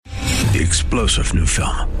The explosive new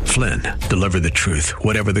film, Flynn, deliver the truth,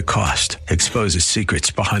 whatever the cost, exposes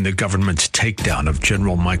secrets behind the government's takedown of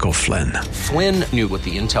General Michael Flynn. Flynn knew what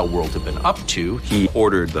the intel world had been up to. He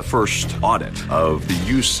ordered the first audit of the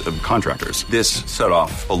use of contractors. This set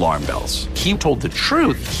off alarm bells. He told the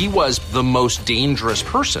truth. He was the most dangerous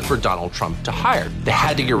person for Donald Trump to hire. They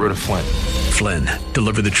had to get rid of Flynn. Flynn,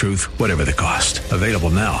 deliver the truth, whatever the cost. Available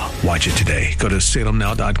now. Watch it today. Go to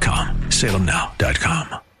salemnow.com.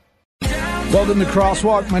 salemnow.com. Welcome to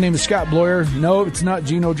Crosswalk. My name is Scott Bloyer. No, it's not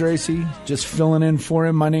Gino, Geraci. Just filling in for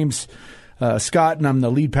him. My name's Scott, and I'm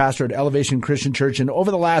the lead pastor at Elevation Christian Church. And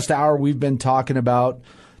over the last hour, we've been talking about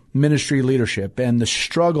ministry leadership and the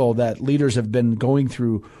struggle that leaders have been going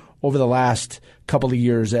through over the last couple of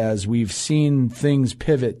years as we've seen things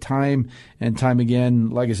pivot time and time again.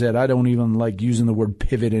 Like I said, I don't even like using the word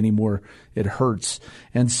pivot anymore. It hurts.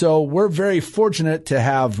 And so we're very fortunate to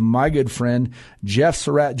have my good friend, Geoff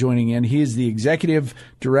Suratt, joining in. He is the executive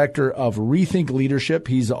director of Rethink Leadership.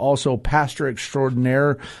 He's also pastor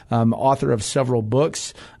extraordinaire, author of several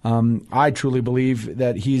books. I truly believe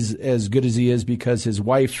that he's as good as he is because his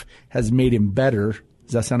wife has made him better.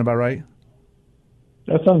 Does that sound about right?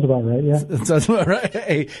 That sounds about right, yeah. That sounds about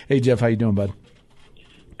right. Hey, Geoff, how you doing, bud?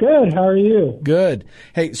 Good. How are you? Good.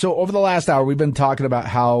 Hey, so over the last hour, we've been talking about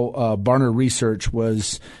how Barna Research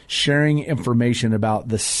was sharing information about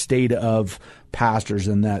the state of pastors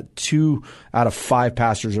and that 2 out of 5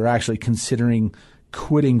 pastors are actually considering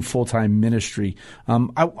quitting full-time ministry.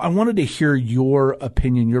 I wanted to hear your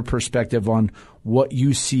opinion, your perspective on what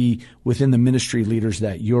you see within the ministry leaders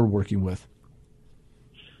that you're working with.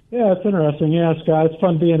 Yeah, it's interesting. Yeah, Scott, it's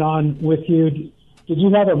fun being on with you. Did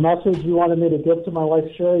you have a message you wanted me to give to my wife,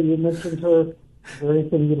 Sherry? You mentioned her. Is there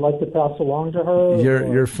anything you'd like to pass along to her?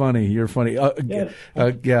 You're funny. You're funny.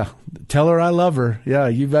 Yeah. Tell her I love her. Yeah,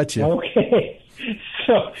 you betcha. Okay.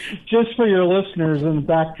 So just for your listeners in the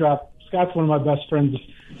backdrop, Scott's one of my best friends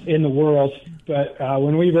in the world. But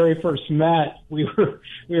when we very first met, we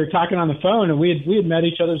were talking on the phone, and we had met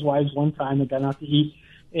each other's wives one time and gone out to eat.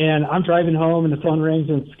 And I'm driving home, and the phone rings,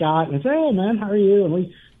 and it's Scott, and I say, "Hey, man, how are you?" And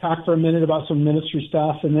we talk for a minute about some ministry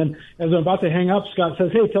stuff, and then as I'm about to hang up, Scott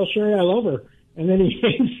says, "Hey, tell Sherry I love her." And then he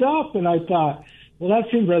hangs up, and I thought, well, that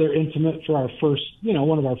seemed rather intimate for our first,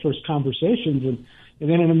 one of our first conversations. And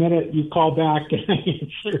then in a minute, you call back, and I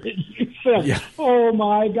answer it. You said, yeah. "Oh,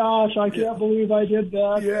 my gosh, I can't believe I did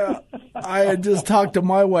that." Yeah. I had just talked to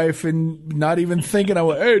my wife and not even thinking, I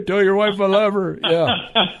went, "Hey, tell your wife I love her."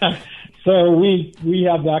 Yeah. So we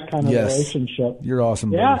have that kind of relationship. You're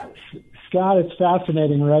awesome, buddy. Yeah, Scott, it's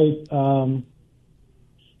fascinating, right?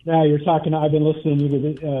 Now you're talking. I've been listening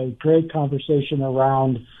to a great conversation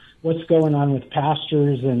around what's going on with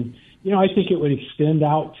pastors, and I think it would extend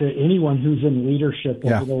out to anyone who's in leadership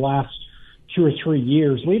over the last 2 or 3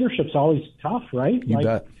 years. Leadership's always tough, right? You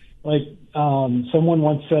bet. Like someone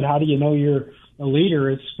once said, "How do you know you're a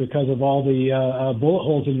leader? It's because of all the bullet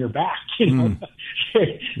holes in your back."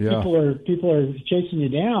 People are chasing you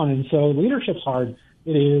down, and so leadership's hard.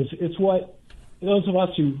 It is. It's what those of us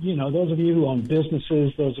who, those of you who own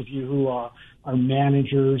businesses, those of you who are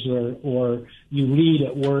managers or you lead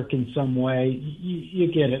at work in some way,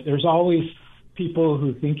 you get it. There's always people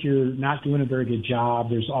who think you're not doing a very good job.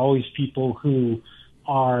 There's always people who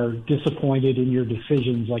are disappointed in your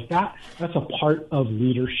decisions. Like that. That's a part of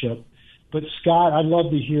leadership. But Scott, I'd love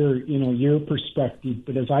to hear, your perspective.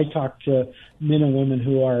 But as I talk to men and women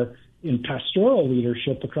who are in pastoral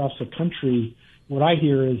leadership across the country, what I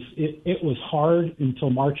hear is it was hard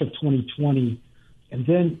until March of 2020, and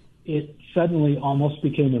then it suddenly almost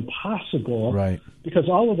became impossible. Right. Because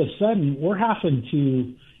all of a sudden we're having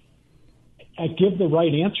to give the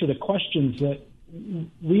right answer to questions that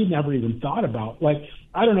we never even thought about. Like,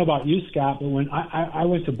 I don't know about you, Scott, but when I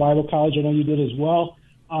went to Bible college, I know you did as well.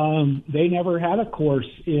 They never had a course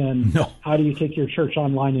in how do you take your church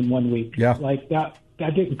online in 1 week. Yeah. Like that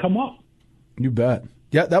didn't come up. You bet.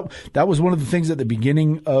 Yeah, that was one of the things at the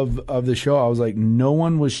beginning of the show. I was like, no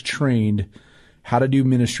one was trained how to do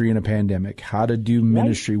ministry in a pandemic, how to do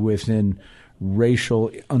ministry within racial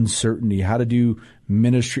uncertainty, how to do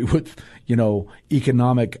ministry with,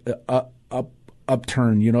 economic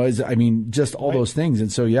upturn, just all those things.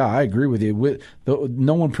 And so, yeah, I agree with you.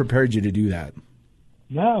 No one prepared you to do that.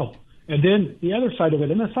 No. And then the other side of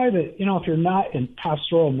it, and the side that, if you're not in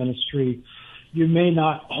pastoral ministry, you may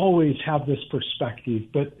not always have this perspective.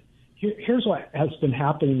 But here's what has been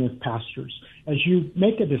happening with pastors. As you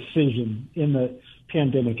make a decision in the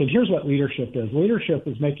pandemic, and here's what leadership is. Leadership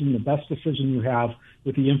is making the best decision you have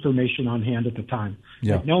with the information on hand at the time.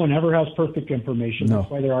 Yeah. Like, no one ever has perfect information. No.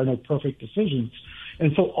 That's why there are no perfect decisions.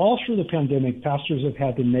 And so all through the pandemic, pastors have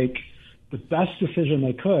had to make the best decision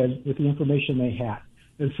they could with the information they had.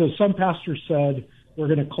 And so some pastors said, we're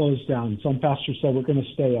going to close down. Some pastors said, we're going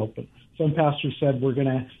to stay open. Some pastors said, we're going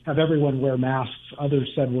to have everyone wear masks.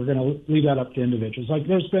 Others said, we're going to leave that up to individuals. Like,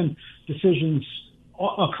 there's been decisions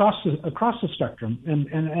across the spectrum. And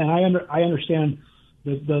I understand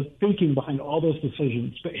the thinking behind all those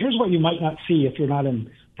decisions. But here's what you might not see if you're not in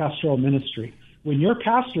pastoral ministry. When your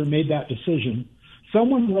pastor made that decision,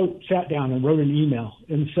 someone sat down and wrote an email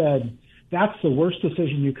and said, that's the worst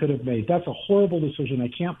decision you could have made. That's a horrible decision. I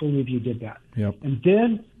can't believe you did that. Yep. And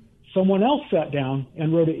then someone else sat down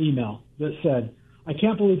and wrote an email that said, I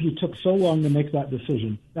can't believe you took so long to make that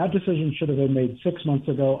decision. That decision should have been made 6 months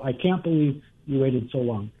ago. I can't believe you waited so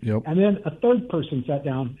long. Yep. And then a third person sat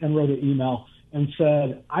down and wrote an email and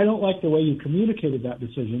said, I don't like the way you communicated that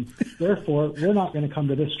decision. Therefore, we're not going to come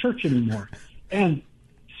to this church anymore. And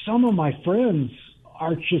some of my friends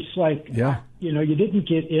are just like, you didn't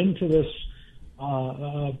get into this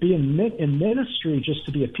being in ministry just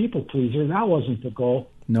to be a people pleaser. That wasn't the goal.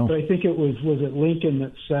 No. But I think it was it Lincoln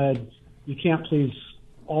that said, you can't please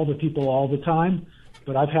all the people all the time.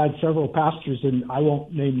 But I've had several pastors, and I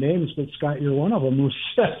won't name names, but Scott, you're one of them, who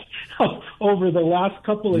said over the last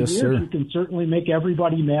couple of years, sir. You can certainly make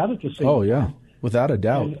everybody mad at the same time. Oh, yeah, without a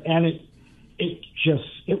doubt. And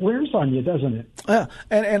it wears on you, doesn't it?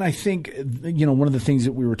 And I think, one of the things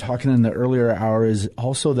that we were talking in the earlier hour is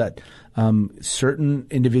also that certain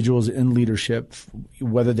individuals in leadership,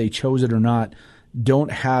 whether they chose it or not,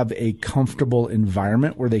 don't have a comfortable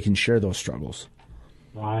environment where they can share those struggles.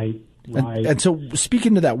 Right. And so,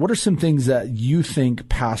 speaking to that, what are some things that you think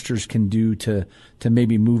pastors can do to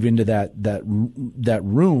maybe move into that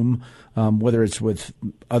room, whether it's with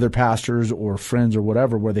other pastors or friends or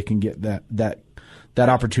whatever, where they can get that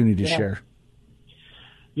opportunity to share?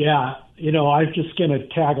 Yeah, I'm just going to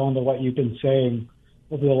tag on to what you've been saying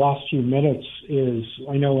over the last few minutes. Is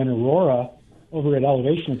I know in Aurora, over at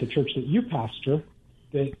Elevation at the church that you pastor,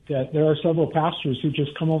 that there are several pastors who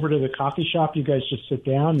just come over to the coffee shop. You guys just sit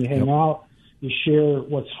down, you hang out, you share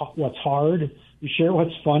what's hard, you share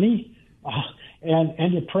what's funny,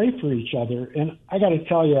 and you pray for each other. And I got to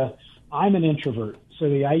tell you, I'm an introvert, so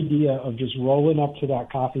the idea of just rolling up to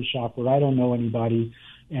that coffee shop where I don't know anybody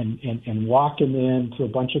and walking in to a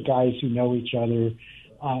bunch of guys who know each other,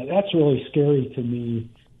 that's really scary to me.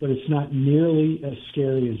 But it's not nearly as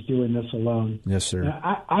scary as doing this alone. Yes, sir.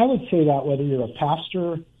 Now, I would say that whether you're a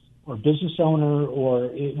pastor or business owner or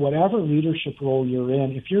whatever leadership role you're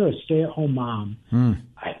in, if you're a stay-at-home mom,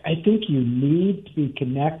 I think you need to be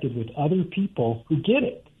connected with other people who get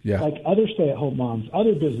it, like other stay-at-home moms,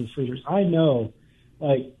 other business leaders. I know,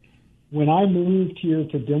 like, when I moved here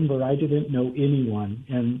to Denver, I didn't know anyone,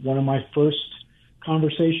 and one of my first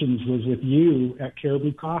conversations was with you at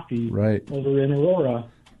Caribou Coffee over in Aurora.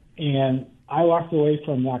 And I walked away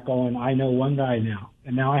from that going, I know one guy now.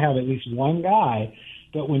 And now I have at least one guy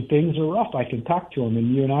that when things are rough, I can talk to him.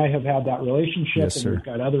 And you and I have had that relationship, and we've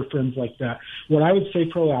got other friends like that. What I would say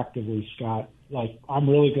proactively, Scott, like, I'm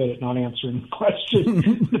really good at not answering the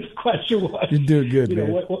question. The question was, you're doing good,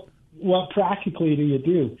 man. What practically do you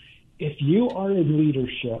do? If you are in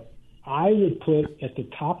leadership, I would put at the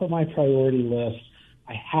top of my priority list,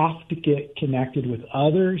 I have to get connected with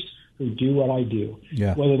others who do what I do.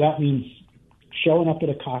 Yeah. Whether that means showing up at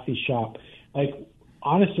a coffee shop. Like,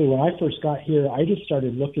 honestly, when I first got here, I just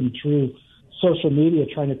started looking through social media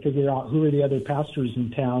trying to figure out who are the other pastors in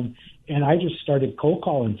town, and I just started cold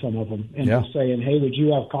calling some of them and just saying, hey, would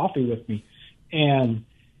you have coffee with me? And,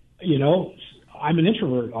 I'm an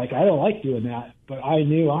introvert. Like, I don't like doing that, but I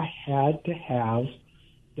knew I had to have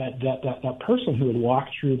that person who would walk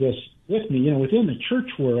through this with me. Within the church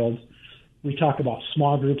world, we talk about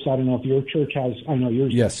small groups. I don't know if your church has, I know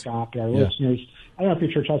yours does, Scott, our listeners. I don't know if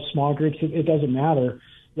your church has small groups. It doesn't matter.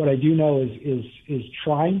 What I do know is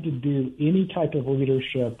trying to do any type of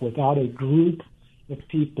leadership without a group of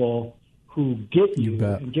people who get you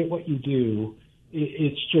and get what you do.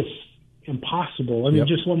 It's just impossible. I mean,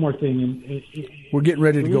 just one more thing. We're getting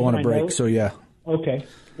ready to go on a break, so yeah. Okay.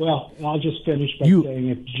 Well, I'll just finish by saying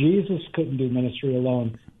if Jesus couldn't do ministry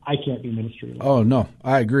alone, I can't be ministry alone. Oh, no,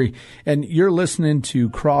 I agree. And you're listening to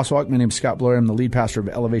Crosswalk. My name's Scott Bloyer. I'm the lead pastor of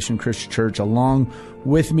Elevation Christian Church. Along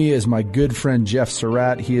with me is my good friend, Geoff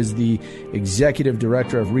Suratt. He is the executive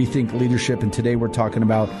director of Rethink Leadership. And today we're talking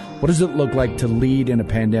about what does it look like to lead in a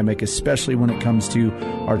pandemic, especially when it comes to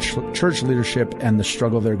our church leadership and the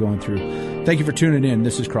struggle they're going through. Thank you for tuning in.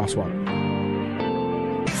 This is Crosswalk.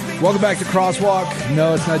 Welcome back to Crosswalk.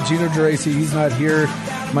 No, it's not Gino Geraci. He's not here.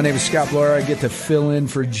 My name is Scott Bloyer. I get to fill in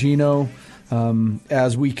for Gino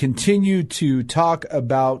as we continue to talk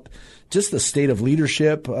about just the state of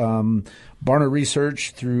leadership. Barna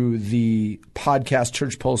Research, through the podcast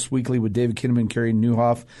Church Pulse Weekly with David Kinnaman and Carrie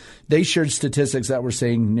Newhoff, they shared statistics that were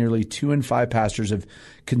saying nearly 2 in 5 pastors have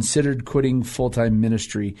considered quitting full-time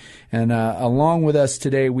ministry. And along with us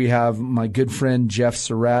today, we have my good friend Geoff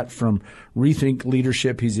Suratt from Rethink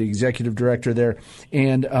Leadership. He's the executive director there.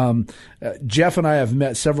 And Geoff and I have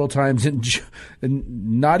met several times, and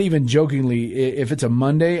not even jokingly, if it's a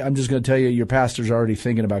Monday, I'm just going to tell you your pastor's already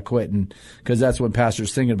thinking about quitting, because that's when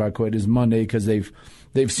pastors thinking about quitting is Monday, because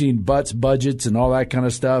they've seen budgets and all that kind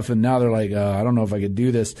of stuff, and now they're like, I don't know if I could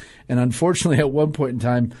do this. And unfortunately, at one point in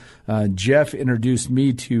time, Geoff introduced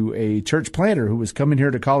me to a church planter who was coming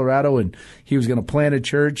here to Colorado, and he was going to plant a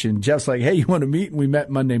church. And Geoff's like, hey, you want to meet? And we met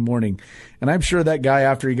Monday morning. And I'm sure that guy,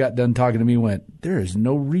 after he got done talking to me, went, there is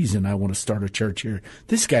no reason I want to start a church here.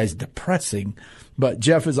 This guy's depressing. But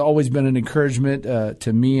Geoff has always been an encouragement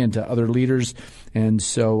to me and to other leaders. And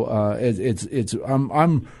so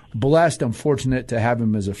I'm blessed. I'm fortunate to have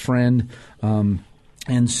him as a friend.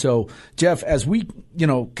 And so, Geoff, as we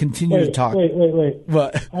continue to talk. Wait.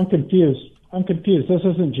 What? I'm confused. This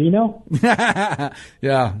isn't Gino?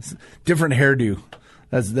 Yeah, different hairdo.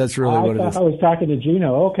 That's really what it is. I was talking to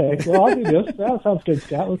Gino. Okay, well, I'll do this. That sounds good,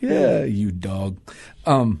 Scott. Let's do it. You dog.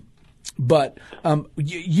 But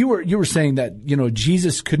you were saying that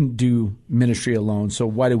Jesus couldn't do ministry alone. So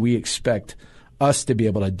why do we expect us to be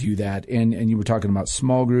able to do that? And you were talking about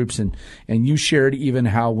small groups, and you shared even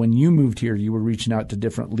how when you moved here, you were reaching out to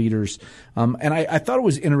different leaders. And I thought it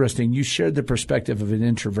was interesting. You shared the perspective of an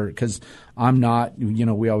introvert, because I'm not.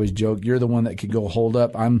 We always joke, you're the one that could go hold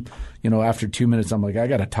up. I'm, after 2 minutes, I'm like, I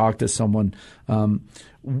got to talk to someone.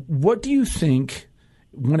 What do you think?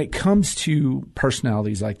 When it comes to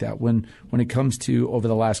personalities like that, when it comes to over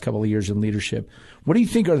the last couple of years in leadership, what do you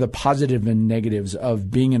think are the positive and negatives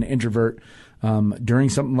of being an introvert during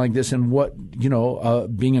something like this, and what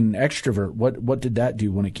being an extrovert? What did that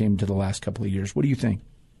do when it came to the last couple of years? What do you think?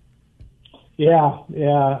 Yeah.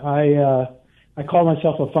 I call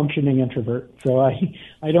myself a functioning introvert, so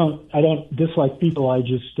I don't dislike people. I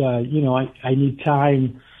just I need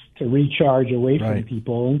time to recharge away from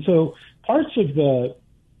people, and so parts of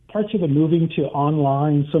the moving to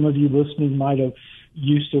online. Some of you listening might have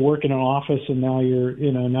used to work in an office, and now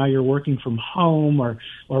you're working from home or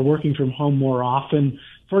working from home more often.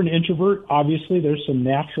 For an introvert, obviously, there's some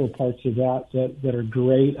natural parts of that are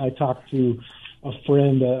great. I talked to a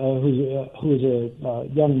friend who is a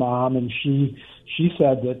young mom, and she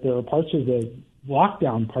said that there are parts of the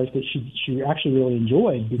lockdown part that she actually really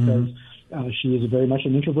enjoyed, because she is very much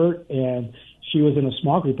an introvert, and she was in a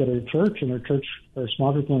small group at her church, and her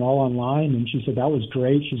small group went all online, and she said that was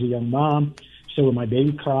great. She's a young mom, so when my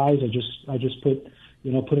baby cries, I just put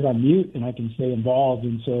it on mute, and I can stay involved.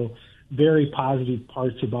 And so, very positive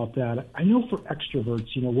parts about that. I know for extroverts,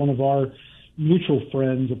 one of our mutual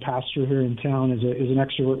friends, a pastor here in town, is an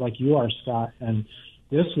extrovert like you are, Scott, and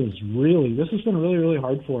this has been really, really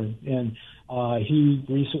hard for him. And he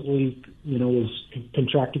recently, was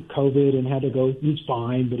contracted COVID and had to go. He's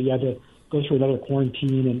fine, but he had to go through another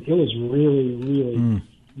quarantine, and it was really, really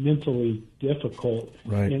mentally difficult.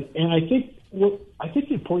 Right. And I think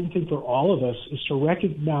the important thing for all of us is to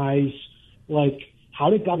recognize, how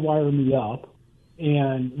did God wire me up,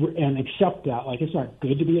 and accept that. It's not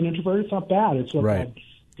good to be an introvert. It's not bad. It's what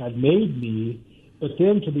God made me. But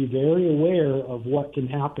then to be very aware of what can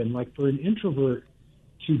happen. For an introvert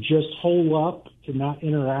to just hole up, to not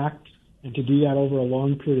interact, and to do that over a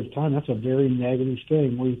long period of time, that's a very negative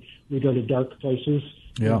thing. We go to dark places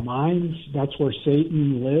in our minds. That's where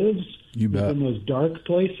Satan lives. You bet. In those dark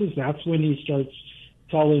places, that's when he starts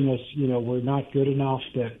telling us, we're not good enough,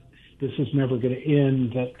 that this is never going to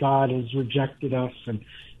end, that God has rejected us, and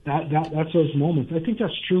that's those moments. I think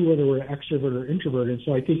that's true whether we're extrovert or introvert, and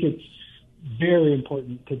so I think it's very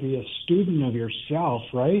important to be a student of yourself,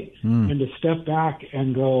 right? And to step back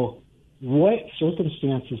and go, what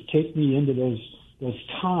circumstances take me into those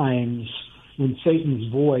times when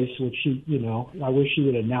Satan's voice, which I wish he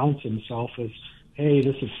would announce himself as, hey,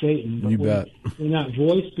 this is Satan. But when that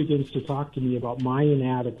voice begins to talk to me about my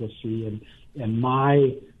inadequacy and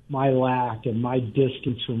my lack and my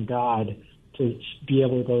distance from God, to be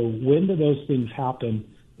able to go, when do those things happen,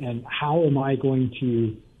 and how am I going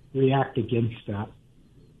to react against that?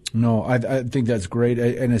 No, I think that's great.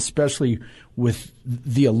 And especially with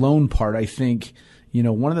the alone part, I think,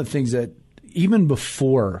 one of the things that even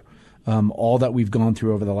before all that we've gone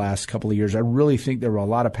through over the last couple of years. I really think there were a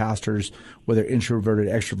lot of pastors, whether introverted,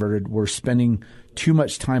 extroverted, were spending too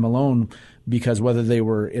much time alone, because whether they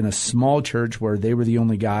were in a small church where they were the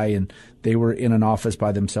only guy and they were in an office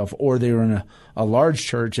by themselves, or they were in a large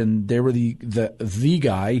church and they were the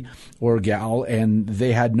guy or gal and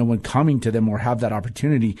they had no one coming to them or have that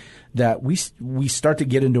opportunity, that we start to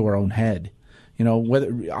get into our own head.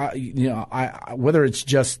 Whether it's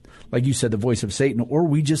just, like you said, the voice of Satan, or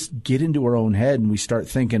we just get into our own head and we start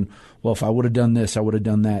thinking, well, if I would have done this, I would have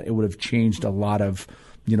done that. It would have changed a lot of,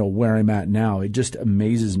 where I'm at now. It just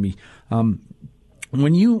amazes me.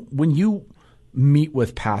 When you meet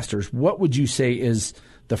with pastors, what would you say is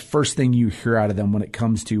the first thing you hear out of them when it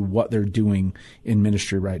comes to what they're doing in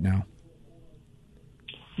ministry right now?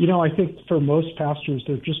 I think for most pastors,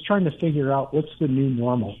 they're just trying to figure out what's the new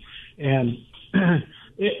normal. And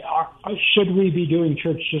should we be doing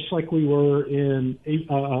church just like we were in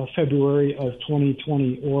February of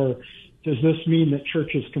 2020, or does this mean that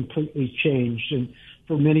church has completely changed? And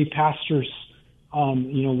for many pastors,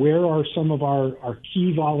 where are some of our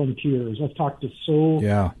key volunteers? I've talked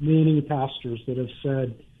to many pastors that have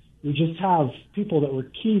said, we just have people that were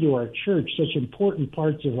key to our church, such important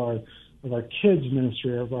parts of our kids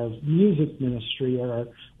ministry, of our music ministry, or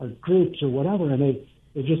our groups or whatever, and they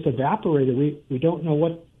just evaporated. We don't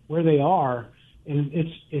know where they are, and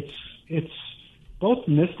it's both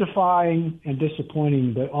mystifying and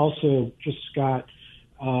disappointing, but also just, Scott,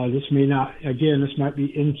 this might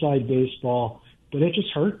be inside baseball, but it just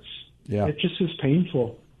hurts. Yeah. It just is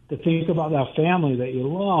painful to think about that family that you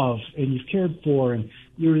love and you've cared for, and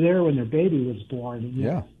you were there when their baby was born.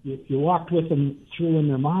 And you walked with them through when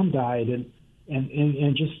their mom died,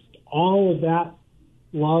 and just all of that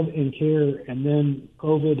love and care, and then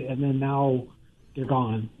COVID, and then now they're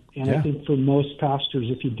gone. And I think for most pastors,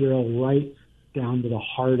 if you drill right down to the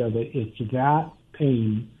heart of it, it's that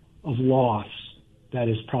pain of loss that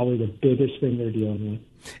is probably the biggest thing they're dealing with.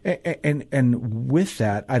 And with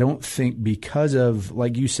that, I don't think, because of,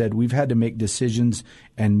 like you said, we've had to make decisions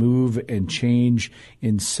and move and change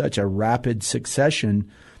in such a rapid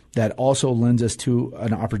succession, that also lends us to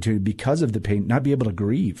an opportunity, because of the pain, not be able to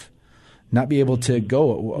grieve, not be able to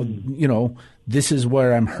go, this is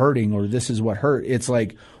where I'm hurting, or this is what hurt. It's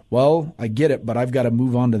like, well, I get it, but I've got to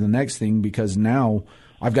move on to the next thing, because now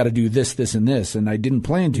I've got to do this, this, and this, and I didn't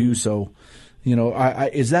plan to. So,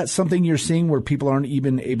 is that something you're seeing, where people aren't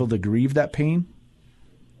even able to grieve that pain?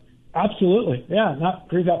 Absolutely. Yeah, not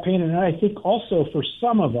grieve that pain. And I think also for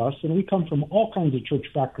some of us, and we come from all kinds of church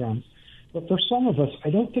backgrounds, but for some of us, I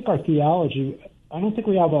don't think we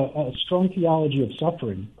have a strong theology of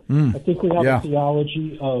suffering. I think we have a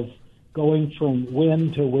theology of going from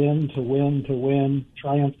win to win to win to win,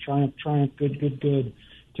 triumph, triumph, triumph, good, good, good.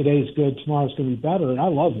 Today's good, tomorrow's going to be better. And I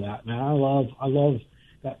love that, man. I love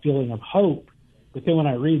that feeling of hope. But then when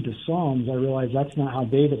I read the Psalms, I realize that's not how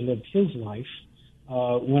David lived his life.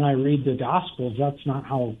 When I read the Gospels, that's not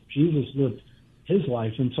how Jesus lived his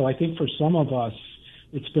life. And so I think for some of us,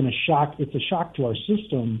 it's been a shock. It's a shock to our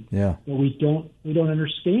system that we don't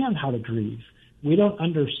understand how to grieve. We don't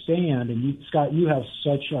understand. And Scott, you have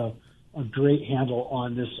such a great handle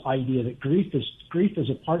on this idea that grief is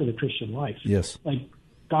a part of the Christian life. Yes. Like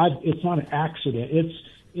God, it's not an accident.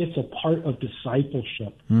 It's a part of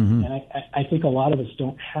discipleship. Mm-hmm. And I think a lot of us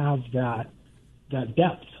don't have that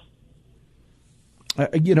depth.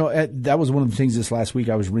 That was one of the things this last week.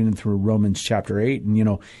 I was reading through Romans chapter 8,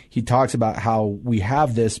 and, he talks about how we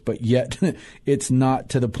have this, but yet it's not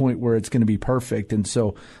to the point where it's going to be perfect. And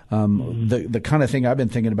so the kind of thing I've been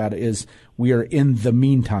thinking about is we are in the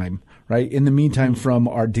meantime, right? In the meantime, from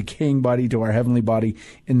our decaying body to our heavenly body,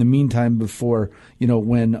 in the meantime before,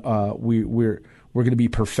 when we're going to be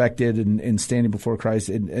perfected and standing before Christ.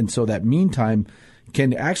 And so that meantime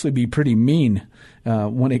can actually be pretty mean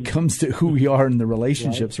when it comes to who we are and the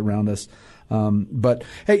relationships around us. But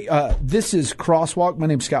hey, this is Crosswalk. My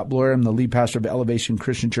name's Scott Bloyer. I'm the lead pastor of Elevation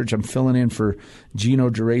Christian Church. I'm filling in for Gino,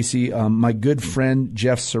 Geraci. My good friend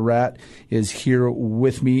Geoff Suratt is here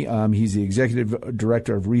with me. He's the executive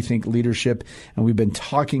director of Rethink Leadership, and we've been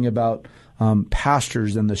talking about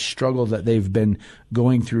pastors and the struggle that they've been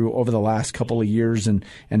going through over the last couple of years, and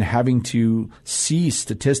having to see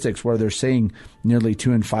statistics where they're saying nearly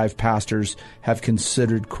 2 in 5 pastors have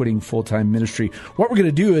considered quitting full-time ministry. What we're going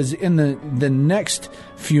to do is in the next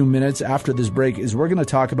few minutes after this break is we're going to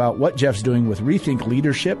talk about what Geoff's doing with Rethink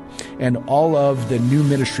Leadership and all of the new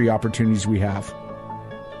ministry opportunities we have.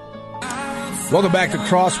 Welcome back to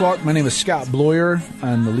Crosswalk. My name is Scott Bloyer.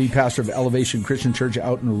 I'm the lead pastor of Elevation Christian Church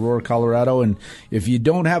out in Aurora, Colorado. And if you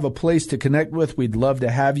don't have a place to connect with, we'd love to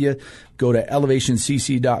have you. Go to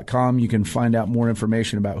elevationcc.com. You can find out more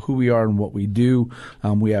information about who we are and what we do.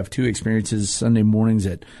 We have 2 experiences Sunday mornings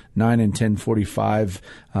at 9 and 10:45.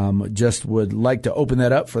 Just would like to open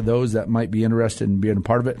that up for those that might be interested in being a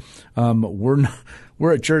part of it.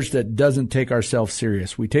 We're a church that doesn't take ourselves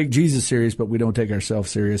serious. We take Jesus serious, but we don't take ourselves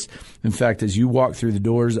serious. In fact, as you walk through the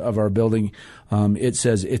doors of our building, it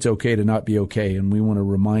says it's okay to not be okay, and we want to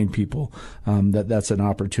remind people that that's an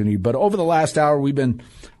opportunity. But over the last hour, we've been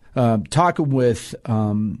talking with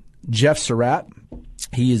Geoff Suratt.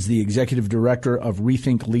 He is the executive director of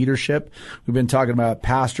Rethink Leadership. We've been talking about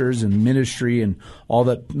pastors and ministry and all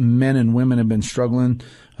that men and women have been struggling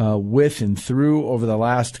with and through over the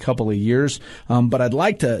last couple of years. But I'd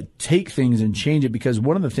like to take things and change it, because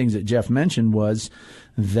one of the things that Geoff mentioned was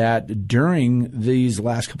that during these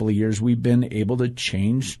last couple of years, we've been able to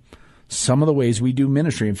change some of the ways we do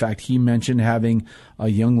ministry. In fact, he mentioned having a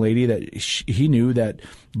young lady that he knew that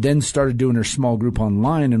then started doing her small group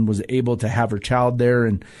online and was able to have her child there.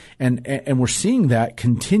 And we're seeing that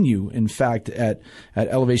continue. In fact, at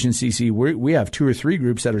Elevation CC, we have 2 or 3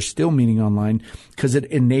 groups that are still meeting online, because it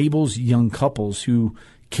enables young couples who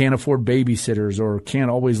can't afford babysitters or can't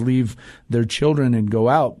always leave their children and go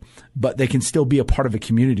out, but they can still be a part of a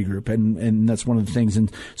community group. And that's one of the things. And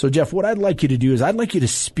so, Geoff, what I'd like you to do is I'd like you to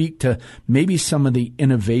speak to maybe some of the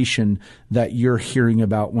innovation that you're hearing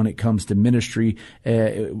about when it comes to ministry,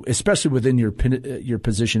 especially within your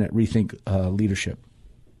position at Rethink Leadership.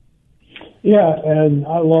 Yeah, and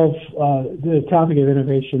I love the topic of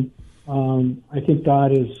innovation. I think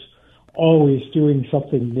God is always doing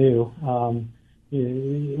something new.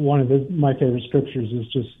 One of my favorite scriptures is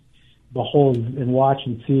just behold and watch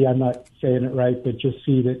and see. I'm not saying it right, but just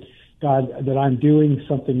see that God, that I'm doing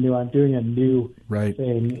something new. I'm doing a new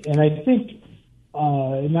thing. And I think,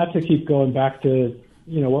 not to keep going back to,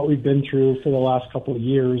 what we've been through for the last couple of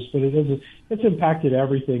years, but it's impacted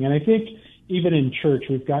everything. And I think even in church,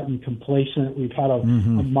 we've gotten complacent. We've had a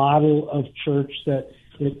model of church that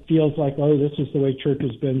it feels like, oh, this is the way church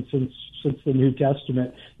has been since the New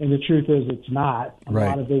Testament. And the truth is it's not. A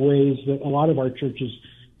lot of the ways that a lot of our churches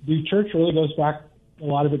do church really goes back, a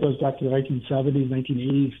lot of it goes back to the 1970s,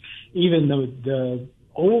 1980s. Even the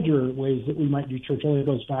older ways that we might do church only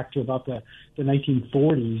goes back to about the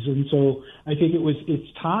 1940s. And so I think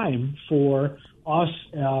it's time for us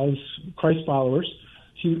as Christ followers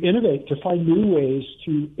to innovate, to find new ways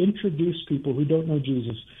to introduce people who don't know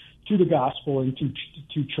Jesus to the gospel and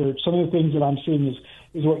to church. Some of the things that I'm seeing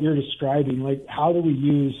is what you're describing. Like, how do we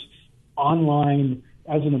use online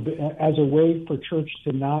as a way for church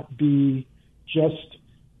to not be just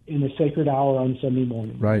in the sacred hour on Sunday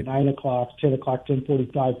morning, 9 o'clock, 10 o'clock,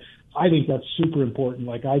 10:45. I think that's super important.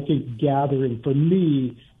 Like, I think gathering, for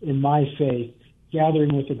me, in my faith,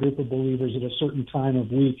 gathering with a group of believers at a certain time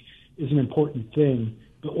of week is an important thing.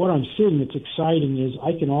 But what I'm seeing that's exciting is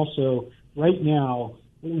I can also, right now,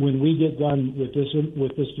 when we get done with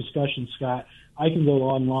this discussion, Scott, I can go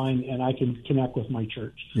online and I can connect with my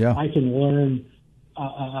church. Yeah. I can learn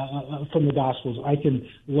from the Gospels. I can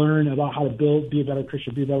learn about how to be a better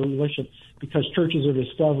Christian, be a better relationship, because churches are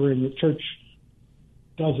discovering that church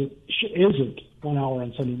isn't 1 hour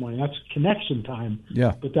on Sunday morning. That's connection time.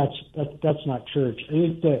 Yeah. But that's not church. I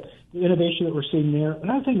think the innovation that we're seeing there.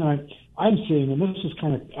 Another thing that I'm seeing, and this is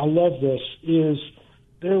I love this, is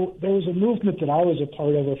there was a movement that I was a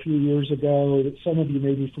part of a few years ago that some of you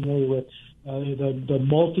may be familiar with, the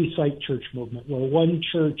multi-site church movement, where one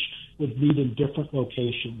church would meet in different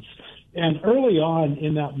locations. And early on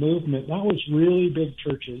in that movement, that was really big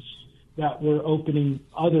churches that were opening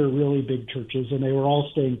other really big churches, and they were all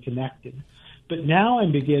staying connected. But now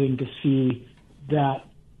I'm beginning to see that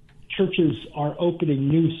churches are opening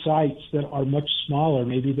new sites that are much smaller.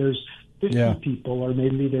 Maybe there's 50 people, or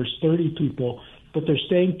maybe there's 30 people, but they're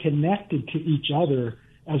staying connected to each other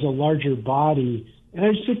as a larger body. And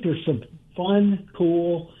I just think there's some fun,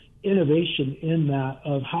 cool innovation in that,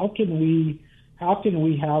 of how can we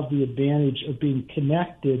have the advantage of being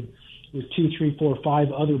connected with 2, 3, 4,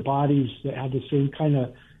 5 other bodies that have the same kind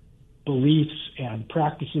of beliefs and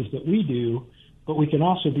practices that we do, but we can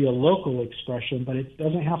also be a local expression, but it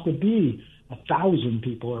doesn't have to be 1,000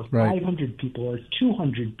 people or 500 people or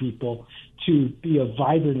 200 people to be a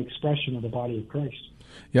vibrant expression of the body of Christ.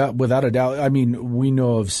 Yeah, without a doubt. I mean, we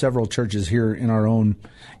know of several churches here in our own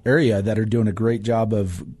area that are doing a great job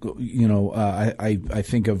of, I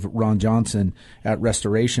think of Ron Johnson at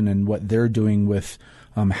Restoration and what they're doing with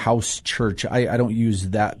house church. I don't use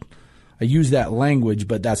that. use that language,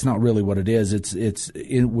 but that's not really what it is. It's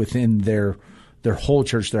within their whole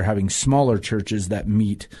church. They're having smaller churches that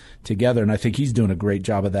meet together, and I think he's doing a great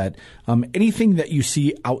job of that. Anything that you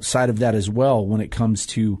see outside of that as well when it comes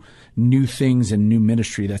to new things and new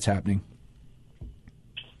ministry that's happening?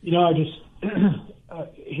 I just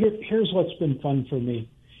here's what's been fun for me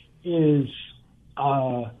is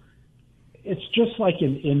it's just like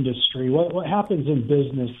in industry. What happens in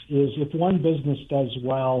business is if one business does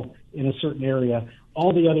well in a certain area,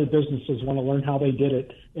 all the other businesses want to learn how they did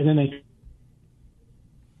it, and then they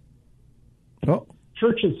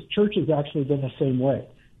Church has actually been the same way.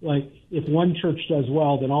 Like, if one church does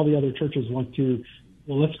well, then all the other churches want to,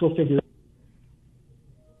 let's go figure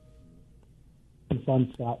out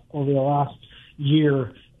fun stuff. Over the last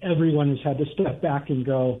year, everyone has had to step back and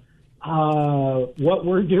go, what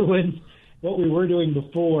we were doing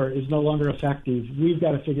before is no longer effective. We've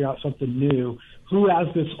got to figure out something new. Who has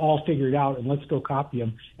this all figured out, and let's go copy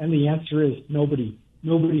them? And the answer is nobody.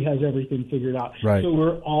 Nobody has everything figured out. Right. So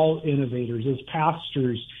we're all innovators. As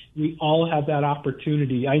pastors, we all have that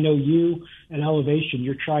opportunity. I know you at Elevation,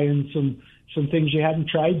 you're trying some things you hadn't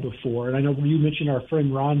tried before. And I know you mentioned our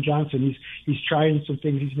friend Ron Johnson. He's trying some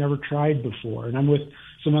things he's never tried before. And I'm with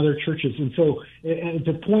some other churches. And so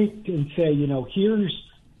to point and say, here's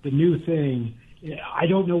the new thing, I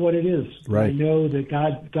don't know what it is. Right. I know that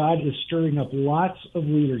God is stirring up lots of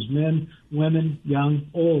leaders, men, women, young,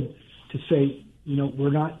 old, to say, we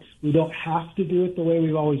don't have to do it the way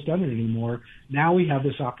we've always done it anymore. Now we have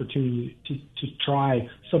this opportunity to try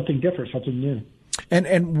something different, something new.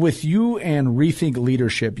 And with you and Rethink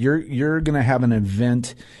Leadership, you're going to have an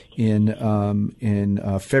event in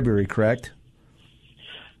February, correct?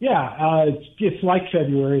 Yeah, it's like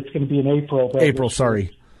February. It's going to be in April. April,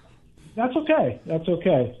 sorry. That's okay.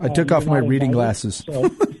 I took off my reading glasses. So.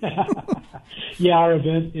 Yeah, our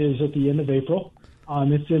event is at the end of April.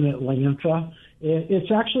 It's in Atlanta. It's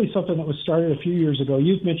actually something that was started a few years ago.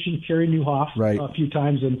 You've mentioned Kerry Newhoff a few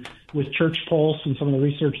times, and with Church Pulse and some of the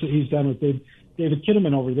research that he's done with David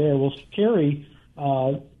Kinnaman over there. Well, Kerry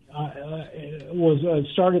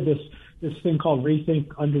started this thing called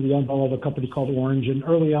Rethink under the umbrella of a company called Orange. And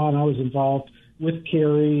early on, I was involved with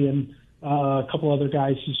Kerry and a couple other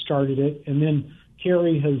guys who started it. And then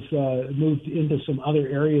Kerry has moved into some other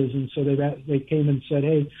areas, and so they came and said,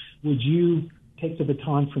 "Hey, would you take the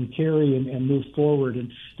baton from Kerry and move forward?"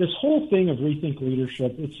 And this whole thing of Rethink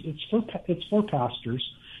Leadership, it's for pastors.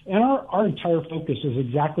 And our entire focus is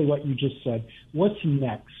exactly what you just said. What's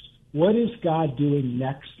next? What is God doing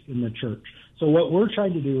next in the church? So what we're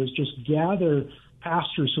trying to do is just gather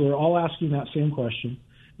pastors who are all asking that same question.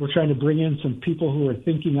 We're trying to bring in some people who are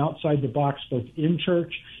thinking outside the box, both in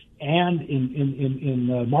church and in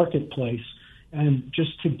the marketplace, and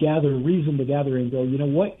just together, reason together and go,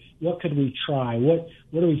 what could we try? What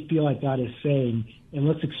do we feel like God is saying? And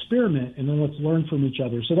let's experiment, and then let's learn from each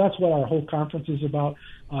other. So that's what our whole conference is about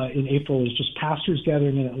in April, is just pastors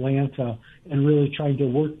gathering in Atlanta and really trying to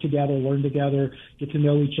work together, learn together, get to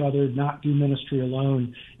know each other, not do ministry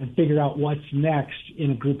alone, and figure out what's next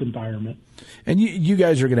in a group environment. And you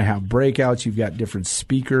guys are going to have breakouts. You've got different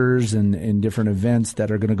speakers and different events that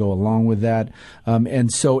are going to go along with that.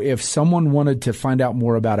 And so if someone wanted to find out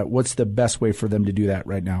more about it, what's the best way for them to do that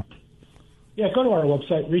right now? Yeah, go to our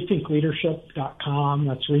website, rethinkleadership.com.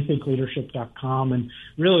 That's rethinkleadership.com. And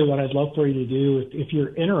really what I'd love for you to do, if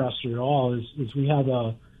you're interested at all, is we have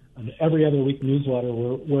an every other week newsletter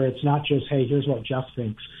where it's not just, hey, here's what Geoff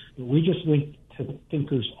thinks, but we just link to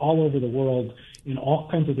thinkers all over the world in all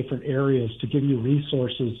kinds of different areas to give you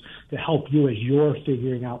resources to help you as you're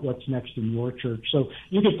figuring out what's next in your church. So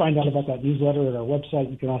you can find out about that newsletter at our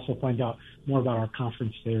website. You can also find out more about our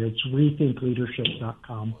conference there. It's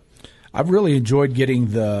rethinkleadership.com. I've really enjoyed getting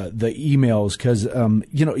the emails because,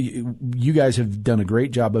 you guys have done a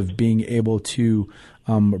great job of being able to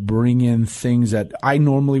bring in things that I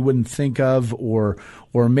normally wouldn't think of, or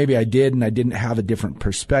maybe I did and I didn't have a different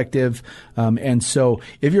perspective. And so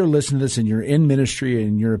if you're listening to this and you're in ministry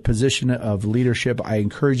and you're in a position of leadership, I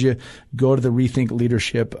encourage you, go to the Rethink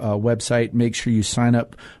Leadership website. Make sure you sign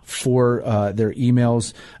up for their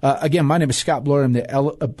emails. Again, my name is Scott Bloyer. I'm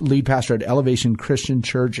the lead pastor at Elevation Christian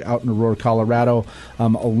Church out in Aurora, Colorado,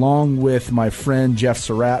 along with my friend Geoff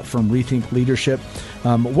Suratt from Rethink Leadership.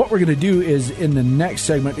 What we're going to do is in the next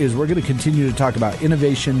segment is we're going to continue to talk about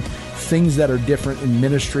innovation, things that are different in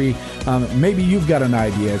ministry. Maybe you've got an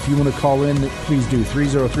idea. If you want to call in, please do.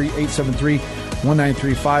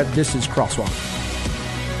 303-873-1935. This is Crosswalk.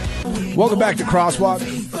 Welcome back to Crosswalk.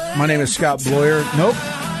 My name is Scott Bloyer. Nope.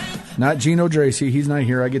 Not Gino Geraci. He's not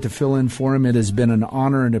here. I get to fill in for him. It has been an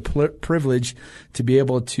honor and a privilege to be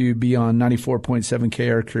able to be on 94.7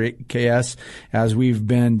 KRKS as we've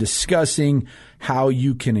been discussing how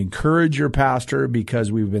you can encourage your pastor,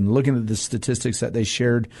 because we've been looking at the statistics that they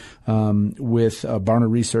shared with Barna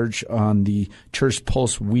Research on the Church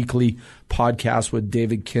Pulse Weekly podcast with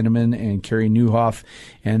David Kinnaman and Carrie Newhoff.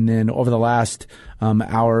 And then over the last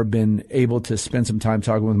hour, been able to spend some time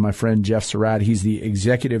talking with my friend Geoff Suratt. He's the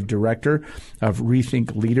executive director of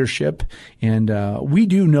Rethink Leadership. And we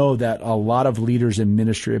do know that a lot of leaders in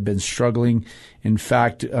ministry have been struggling. In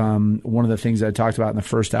fact, one of the things I talked about in the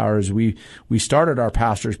first hour is we started our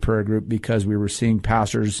pastors prayer group because we were seeing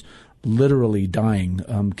pastors literally dying,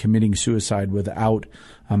 committing suicide without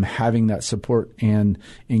having that support and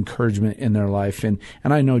encouragement in their life. And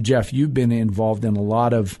I know, Geoff, you've been involved in a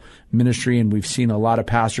lot of ministry, and we've seen a lot of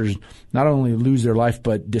pastors not only lose their life,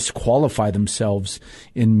 but disqualify themselves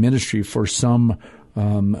in ministry for some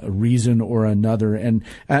reason or another. And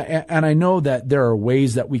I know that there are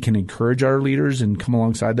ways that we can encourage our leaders and come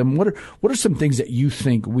alongside them. What are some things that you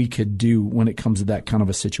think we could do when it comes to that kind of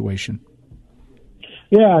a situation?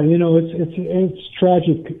 Yeah, it's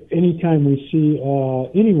tragic anytime we see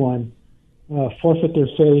anyone forfeit their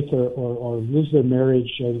faith or lose their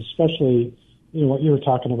marriage, especially what you were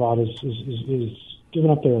talking about is giving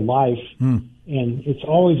up their life. And it's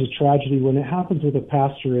always a tragedy when it happens with a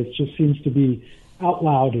pastor. It just seems to be out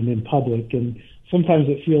loud and in public, and sometimes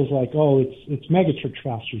it feels like, it's megachurch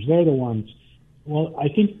pastors, they're the ones. Well, I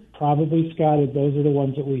think probably, Scott, those are the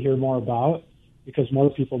ones that we hear more about because more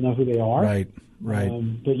people know who they are. Right.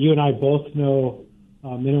 But you and I both know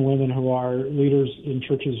men and women who are leaders in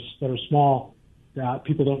churches that are small that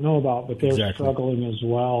people don't know about, but they're struggling as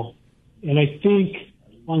well. And I think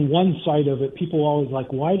on one side of it, people are always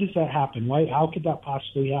like, why does that happen? How could that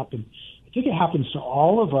possibly happen? I think it happens to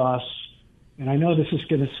all of us. And I know this is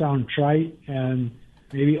going to sound trite and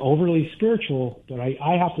maybe overly spiritual, but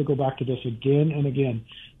I have to go back to this again and again.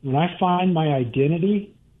 When I find my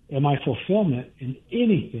identity and my fulfillment in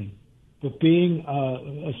anything but being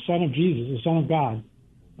a son of Jesus, a son of God,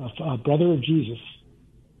 a brother of Jesus,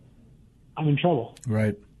 I'm in trouble.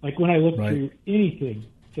 Right. Like when I look to anything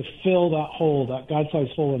to fill that hole, that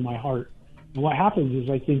God-sized hole in my heart. And what happens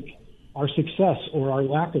is I think our success or our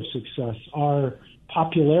lack of success, our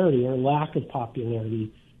popularity or lack of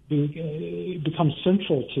popularity becomes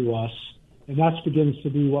central to us, and that begins to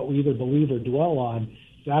be what we either believe or dwell on.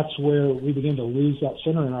 That's where we begin to lose that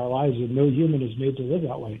center in our lives, and no human is made to live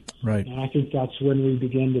that way. Right. And I think that's when we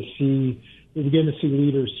begin to see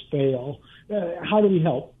leaders fail. How do we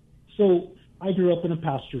help? So I grew up in a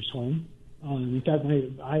pastor's home. In fact,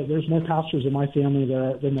 there's more pastors in my family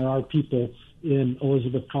than there are people in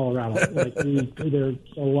Elizabeth, Colorado. There's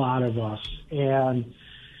a lot of us. And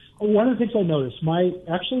one of the things I noticed, my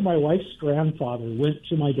wife's grandfather went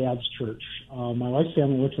to my dad's church. My wife's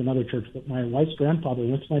family went to another church, but my wife's grandfather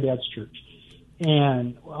went to my dad's church.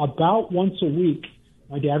 And about once a week,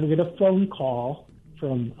 my dad would get a phone call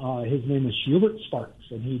from, his name is Hubert Sparks,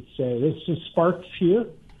 and he'd say, "This is Sparks here.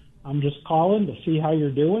 I'm just calling to see how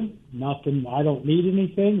you're doing. Nothing, I don't need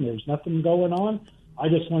anything. There's nothing going on. I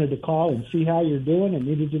just wanted to call and see how you're doing and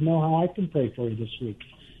needed to know how I can pray for you this week."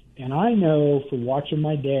 And I know from watching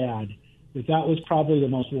my dad that was probably the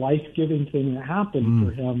most life-giving thing that happened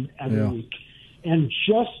for him every week. And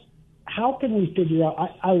just how can we figure out,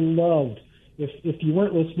 I loved, if you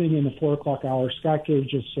weren't listening in the 4 o'clock hour, Scott gave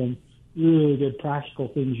just some really good practical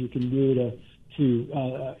things you can do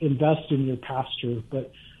to invest in your pastor.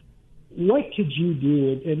 But what could you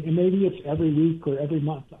do, and maybe it's every week or every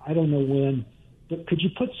month, I don't know when, but could you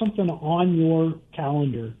put something on your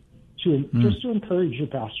calendar just to encourage your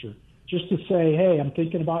pastor, just to say, hey, I'm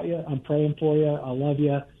thinking about you, I'm praying for you, I love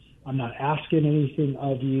you, I'm not asking anything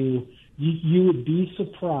of you. You would be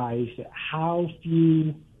surprised at how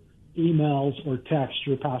few emails or texts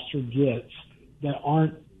your pastor gets that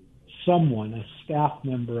aren't someone, a staff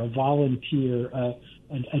member, a volunteer, a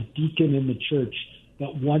deacon in the church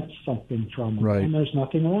that wants something from them. Right. And there's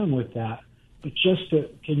nothing wrong with that. But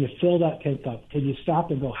can you fill that tank up? Can you stop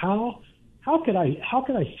and go, how could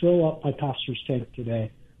I fill up my pastor's tank today?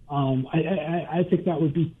 I think that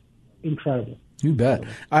would be incredible. You bet.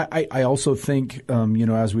 I also think,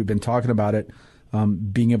 as we've been talking about it,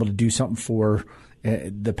 being able to do something for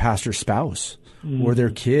the pastor's spouse or their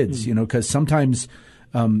kids, because sometimes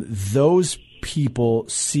those people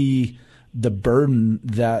see the burden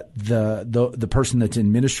that the person that's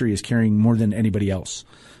in ministry is carrying more than anybody else.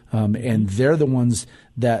 And they're the ones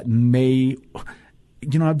that may,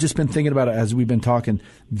 I've just been thinking about it as we've been talking.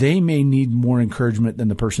 They may need more encouragement than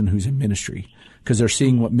the person who's in ministry because they're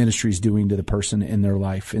seeing what ministry is doing to the person in their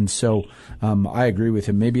life. And so I agree with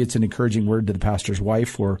him. Maybe it's an encouraging word to the pastor's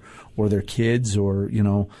wife or their kids, or,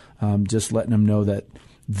 just letting them know that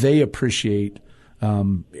they appreciate,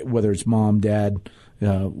 whether it's mom, dad,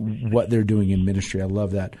 what they're doing in ministry. I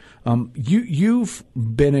love that. You've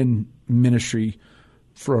been in ministry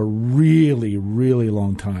for a really, really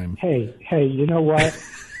long time. Hey, you know what?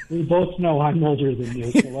 We both know I'm older than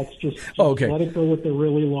you, so let's just okay. Let it go with the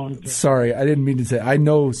really long term. Sorry, I didn't mean to say. I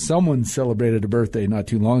know someone celebrated a birthday not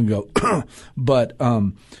too long ago, but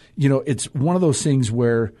it's one of those things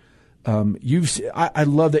where I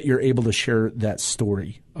love that you're able to share that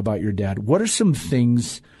story about your dad. What are some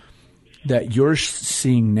things that you're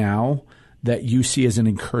seeing now that you see as an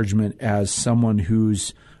encouragement as someone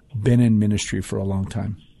who's been in ministry for a long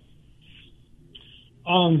time?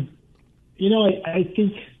 I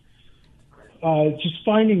think just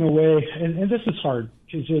finding a way, and this is hard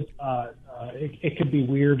because it could be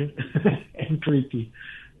weird and creepy,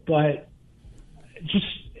 but just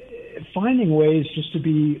finding ways just to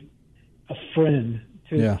be a friend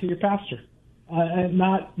to your pastor, and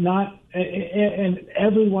and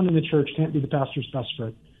everyone in the church can't be the pastor's best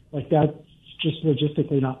friend. Like, that's just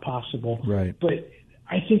logistically not possible. Right. But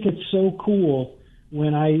I think it's so cool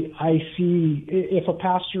when I see if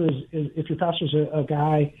your pastor's a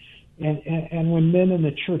guy, and when men in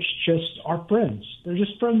the church just are friends, they're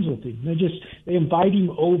just friends with him. They invite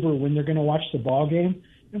him over when they're going to watch the ball game.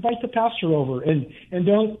 Invite the pastor over, and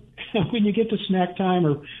don't, when you get to snack time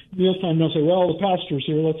or meal time, don't say, "Well, the pastor's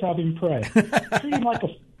here, let's have him pray." Treat him like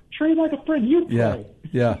a friend. You pray.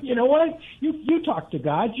 Yeah. You know what? You talk to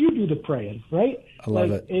God. You do the praying, right? I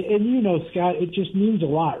love it. And Scott, it just means a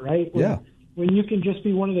lot, right? When you can just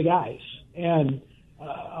be one of the guys, and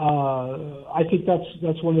I think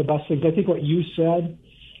that's one of the best things. I think what you said.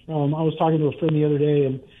 I was talking to a friend the other day,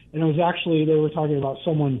 and it was actually, they were talking about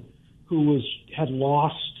someone who had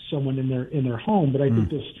lost someone in their home, but I think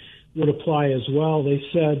this would apply as well. They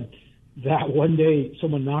said that one day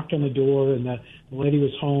someone knocked on the door, and the lady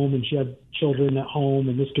was home, and she had children at home,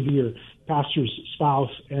 and this could be your pastor's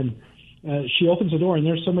spouse, and she opens the door, and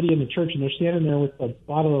there's somebody in the church, and they're standing there with a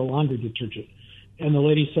bottle of laundry detergent. And the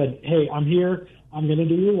lady said, "Hey, I'm here. I'm going to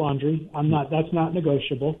do your laundry. That's not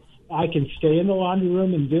negotiable. I can stay in the laundry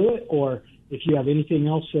room and do it, or if you have anything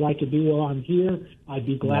else that I could do while I'm here, I'd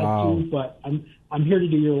be glad to, but I'm here to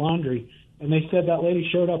do your laundry." And they said that lady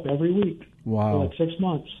showed up every week for like 6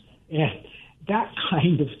 months. And that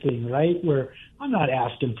kind of thing, right, where I'm not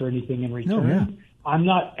asking for anything in return. No, yeah. I'm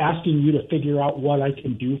not asking you to figure out what I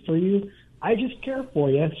can do for you. I just care for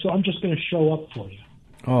you, so I'm just going to show up for you.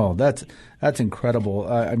 Oh, that's incredible.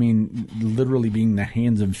 I mean, literally being the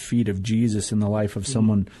hands and feet of Jesus in the life of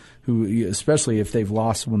someone who, especially if they've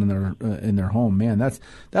lost someone in their home. Man,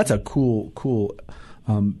 that's a cool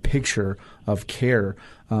picture of care.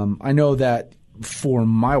 I know that for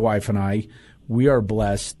my wife and I, we are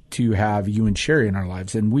blessed to have you and Sherry in our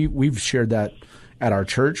lives, and we've shared that at our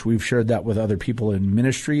church. We've shared that with other people in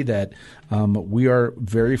ministry, that we are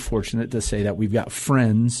very fortunate to say that we've got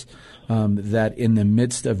friends that in the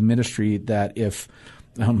midst of ministry, that if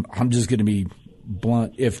I'm just going to be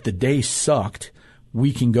blunt, if the day sucked,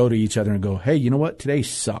 we can go to each other and go, "Hey, you know what? Today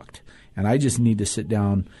sucked, and I just need to sit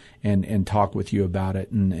down and talk with you about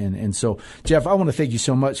it." And so, Geoff, I want to thank you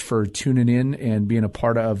so much for tuning in and being a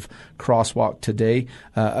part of Crosswalk today.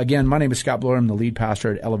 Again, my name is Scott Bloyer. I'm the lead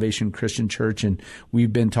pastor at Elevation Christian Church, and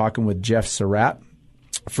we've been talking with Geoff Suratt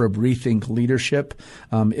for Rethink Leadership.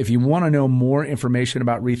 If you want to know more information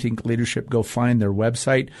about Rethink Leadership, go find their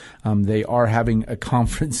website. They are having a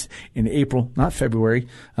conference in April, not February,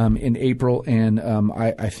 in April, and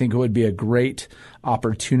I think it would be a great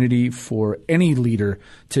opportunity for any leader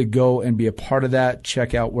to go and be a part of that,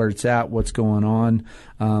 check out where it's at, what's going on.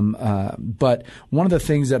 But one of the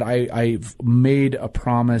things that I've made a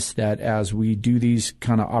promise that as we do these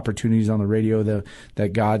kind of opportunities on the radio,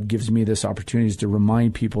 that God gives me this opportunity is to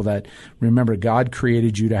remind people that, remember, God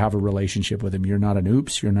created you to have a relationship with Him. You're not an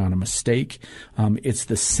oops. You're not a mistake. It's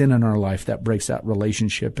the sin in our life that breaks that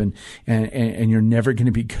relationship, and you're never going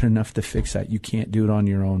to be good enough to fix that. You can't do it on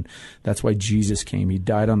your own. That's why Jesus came. He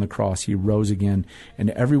died on the cross. He rose again. And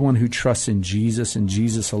everyone who trusts in Jesus and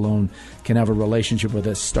Jesus alone can have a relationship with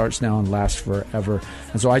us. Starts now and lasts forever.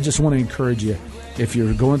 And so I just want to encourage you, if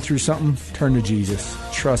you're going through something, turn to Jesus.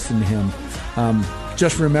 Trust in Him.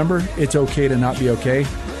 Just remember, it's okay to not be okay,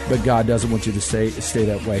 but God doesn't want you to stay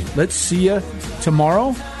that way. Let's see you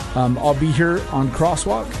tomorrow. I'll be here on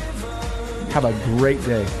Crosswalk. Have a great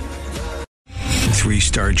day.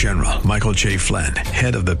 3-star general Michael J. Flynn,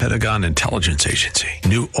 head of the Pentagon Intelligence Agency,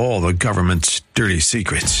 knew all the government's dirty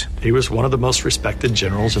secrets. He was one of the most respected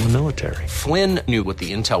generals in the military. Flynn knew what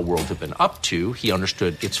the intel world had been up to. He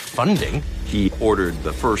understood its funding. He ordered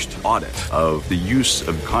the first audit of the use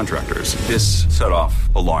of contractors. This set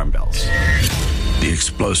off alarm bells. The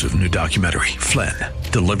explosive new documentary, Flynn,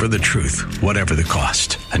 Deliver the Truth, Whatever the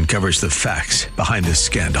Cost, uncovers the facts behind this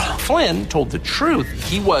scandal. Flynn told the truth.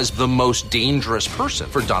 He was the most dangerous person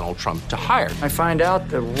for Donald Trump to hire. I find out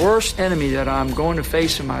the worst enemy that I'm going to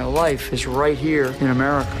face in my life is right here in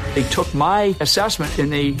America. They took my assessment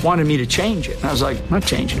and they wanted me to change it. And I was like, I'm not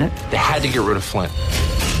changing it. They had to get rid of Flynn.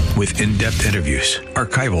 With in-depth interviews,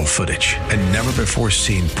 archival footage, and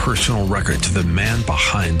never-before-seen personal records of the man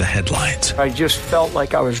behind the headlines. I just felt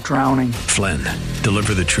like I was drowning. Flynn,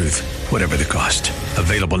 Deliver the Truth, Whatever the Cost.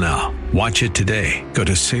 Available now. Watch it today. Go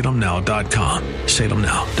to salemnow.com.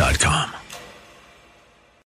 salemnow.com.